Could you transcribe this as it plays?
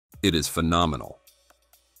It is phenomenal.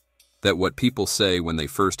 That's what people say when they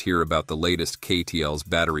first hear about the latest CATL's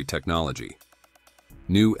battery technology.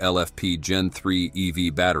 New LFP Gen 3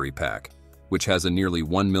 EV battery pack, which has a nearly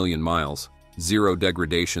 1 million miles, zero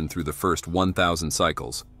degradation through the first 1,000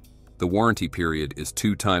 cycles. The warranty period is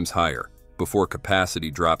 2 times higher, before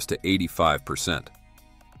capacity drops to 85%.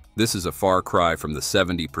 This is a far cry from the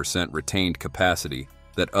 70% retained capacity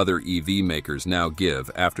that other EV makers now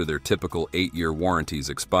give after their typical 8-year warranties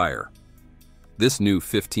expire. This new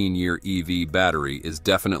 15-year EV battery is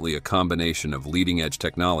definitely a combination of leading-edge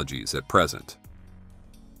technologies at present.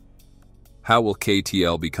 How will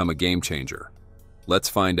CATL become a game-changer? Let's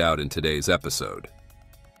find out in today's episode.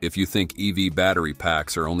 If you think EV battery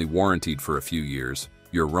packs are only warrantied for a few years,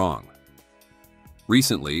 you're wrong.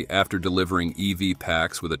 Recently, after delivering EV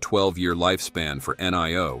packs with a 12-year lifespan for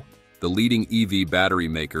NIO, the leading EV battery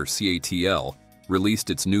maker CATL released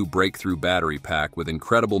its new breakthrough battery pack with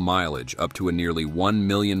incredible mileage up to a nearly 1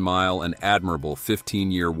 million mile and admirable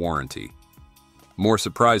 15-year warranty. More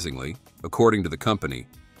surprisingly, according to the company,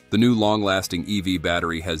 the new long-lasting EV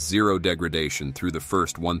battery has zero degradation through the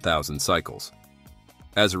first 1,000 cycles.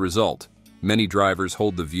 As a result, many drivers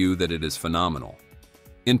hold the view that it is phenomenal.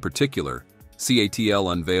 In particular,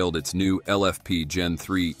 CATL unveiled its new LFP Gen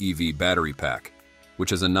 3 EV battery pack, which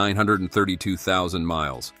has a 932,000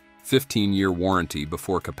 miles, 15-year warranty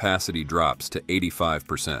before capacity drops to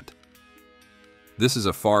 85%. This is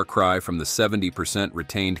a far cry from the 70%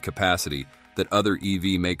 retained capacity that other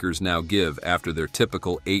EV makers now give after their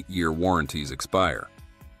typical 8-year warranties expire.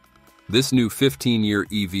 This new 15-year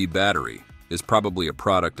EV battery is probably a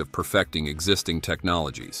product of perfecting existing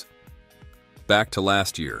technologies. Back to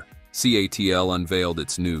last year, CATL unveiled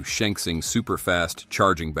its new Shenzhou superfast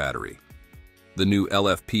charging battery. The new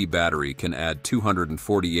LFP battery can add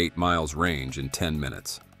 248 miles range in 10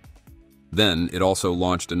 minutes. Then, it also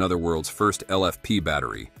launched another world's first LFP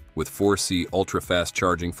battery with 4C ultra-fast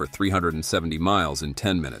charging for 370 miles in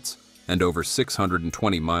 10 minutes and over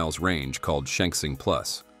 620 miles range called Shenzhou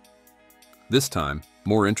Plus. This time,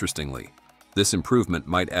 more interestingly, this improvement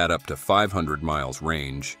might add up to 500 miles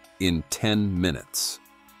range in 10 minutes.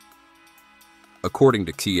 According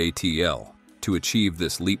to CATL, to achieve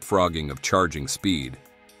this leapfrogging of charging speed,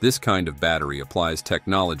 this kind of battery applies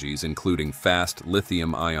technologies including fast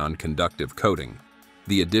lithium-ion conductive coating,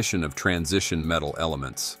 the addition of transition metal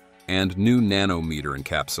elements, and new nanometer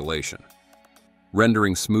encapsulation,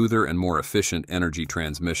 rendering smoother and more efficient energy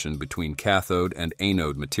transmission between cathode and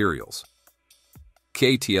anode materials.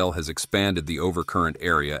 CATL has expanded the overcurrent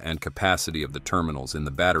area and capacity of the terminals in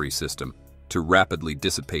the battery system to rapidly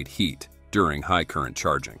dissipate heat during high current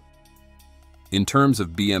charging. In terms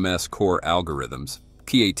of BMS core algorithms,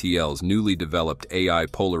 CATL's newly developed AI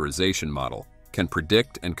polarization model can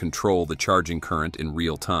predict and control the charging current in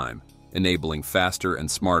real time, enabling faster and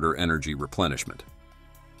smarter energy replenishment.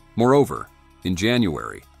 Moreover, in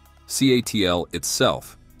January, CATL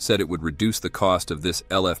itself said it would reduce the cost of this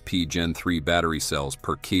LFP Gen 3 battery cells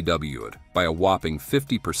per kW by a whopping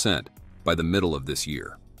 50% by the middle of this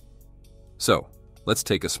year. So, let's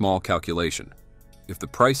take a small calculation. If the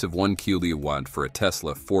price of 1 kilowatt for a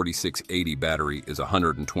Tesla 4680 battery is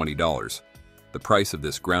 $120, the price of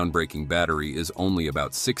this groundbreaking battery is only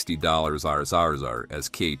about $60 as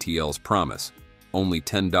CATL's promise, only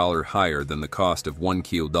 $10 higher than the cost of 1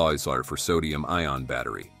 kilowatt for sodium-ion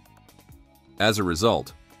battery. As a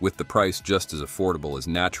result, with the price just as affordable as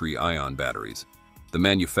natrium-ion batteries, the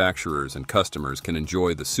manufacturers and customers can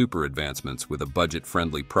enjoy the super advancements with a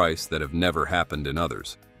budget-friendly price that have never happened in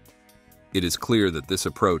others. It is clear that this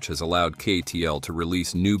approach has allowed CATL to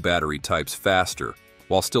release new battery types faster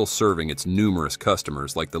while still serving its numerous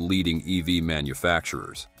customers like the leading EV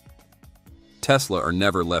manufacturers. Tesla are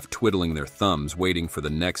never left twiddling their thumbs waiting for the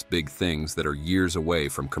next big things that are years away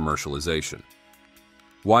from commercialization.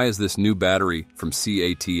 Why is this new battery from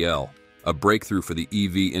CATL a breakthrough for the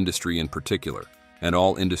EV industry in particular, and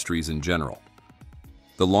all industries in general?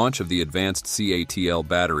 The launch of the advanced CATL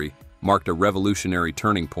battery marked a revolutionary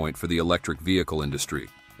turning point for the electric vehicle industry,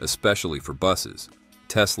 especially for buses,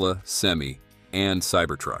 Tesla, Semi, and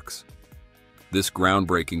Cybertrucks. This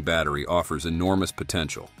groundbreaking battery offers enormous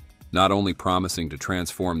potential, not only promising to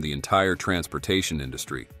transform the entire transportation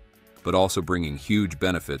industry, but also bringing huge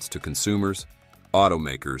benefits to consumers,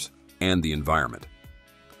 automakers, and the environment.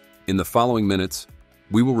 In the following minutes,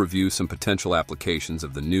 we will review some potential applications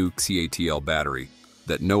of the new CATL battery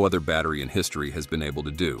that no other battery in history has been able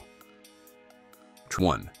to do.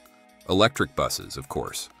 1. Electric buses, of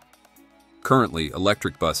course. Currently,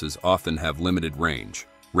 electric buses often have limited range,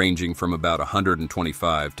 ranging from about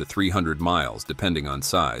 125 to 300 miles depending on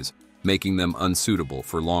size, making them unsuitable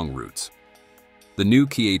for long routes. The new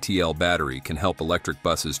CATL battery can help electric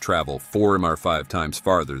buses travel 4 or 5 times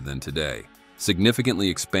farther than today, significantly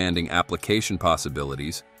expanding application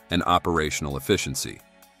possibilities and operational efficiency.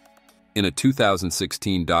 In a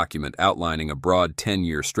 2016 document outlining a broad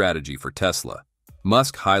 10-year strategy for Tesla,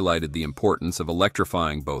 Musk highlighted the importance of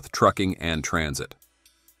electrifying both trucking and transit.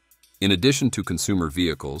 In addition to consumer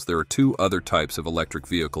vehicles, there are 2 other types of electric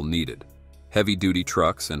vehicle needed: heavy-duty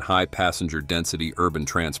trucks and high-passenger density urban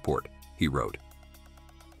transport, he wrote.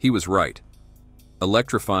 He was right.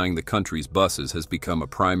 Electrifying the country's buses has become a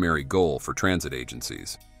primary goal for transit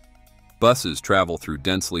agencies. Buses travel through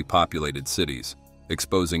densely populated cities,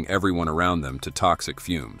 exposing everyone around them to toxic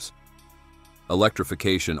fumes.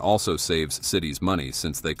 Electrification also saves cities money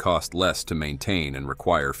since they cost less to maintain and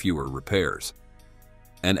require fewer repairs.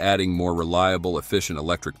 And adding more reliable, efficient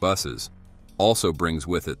electric buses also brings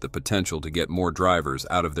with it the potential to get more drivers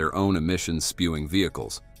out of their own emissions-spewing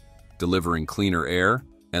vehicles, delivering cleaner air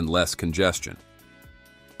and less congestion.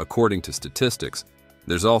 According to statistics,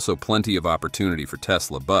 there's also plenty of opportunity for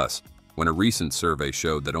Tesla Bus when a recent survey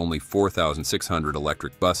showed that only 4,600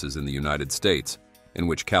 electric buses in the United States, in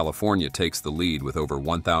which California takes the lead with over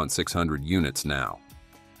 1,600 units now.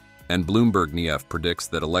 And Bloomberg NEF predicts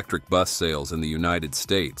that electric bus sales in the United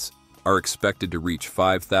States are expected to reach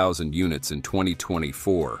 5,000 units in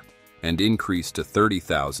 2024 and increase to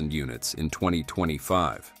 30,000 units in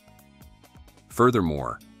 2025.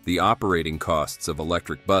 Furthermore, the operating costs of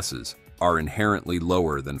electric buses are inherently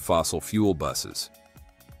lower than fossil fuel buses.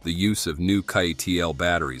 The use of new CATL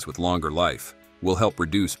batteries with longer life will help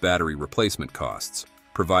reduce battery replacement costs,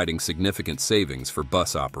 providing significant savings for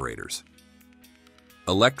bus operators.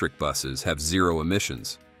 Electric buses have zero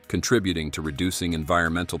emissions, contributing to reducing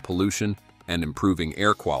environmental pollution and improving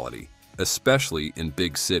air quality, especially in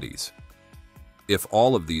big cities. If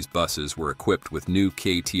all of these buses were equipped with new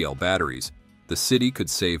CATL batteries, the city could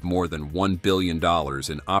save more than $1 billion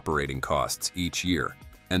in operating costs each year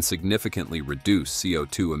and significantly reduce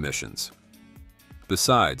CO2 emissions.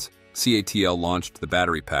 Besides, CATL launched the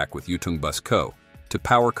battery pack with Yutong Bus Co. to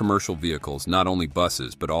power commercial vehicles, not only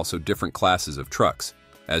buses but also different classes of trucks,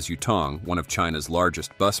 as Yutong, one of China's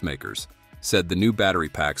largest bus makers, said the new battery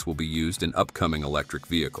packs will be used in upcoming electric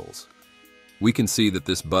vehicles. We can see that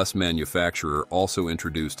this bus manufacturer also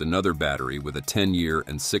introduced another battery with a 10-year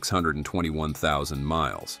and 621,000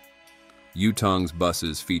 miles. Yutong's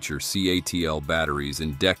buses feature CATL batteries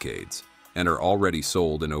in decades and are already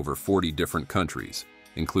sold in over 40 different countries,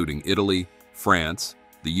 including Italy, France,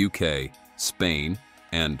 the UK, Spain,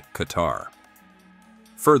 and Qatar.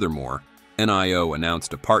 Furthermore, NIO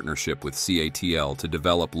announced a partnership with CATL to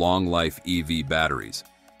develop long-life EV batteries.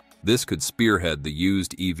 This could spearhead the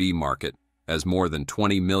used EV market, as more than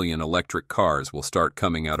 20 million electric cars will start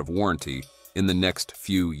coming out of warranty in the next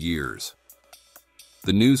few years.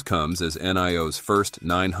 The news comes as NIO's first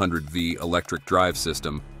 900V electric drive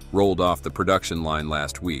system rolled off the production line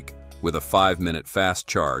last week with a 5-minute fast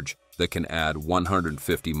charge that can add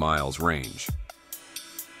 150 miles range.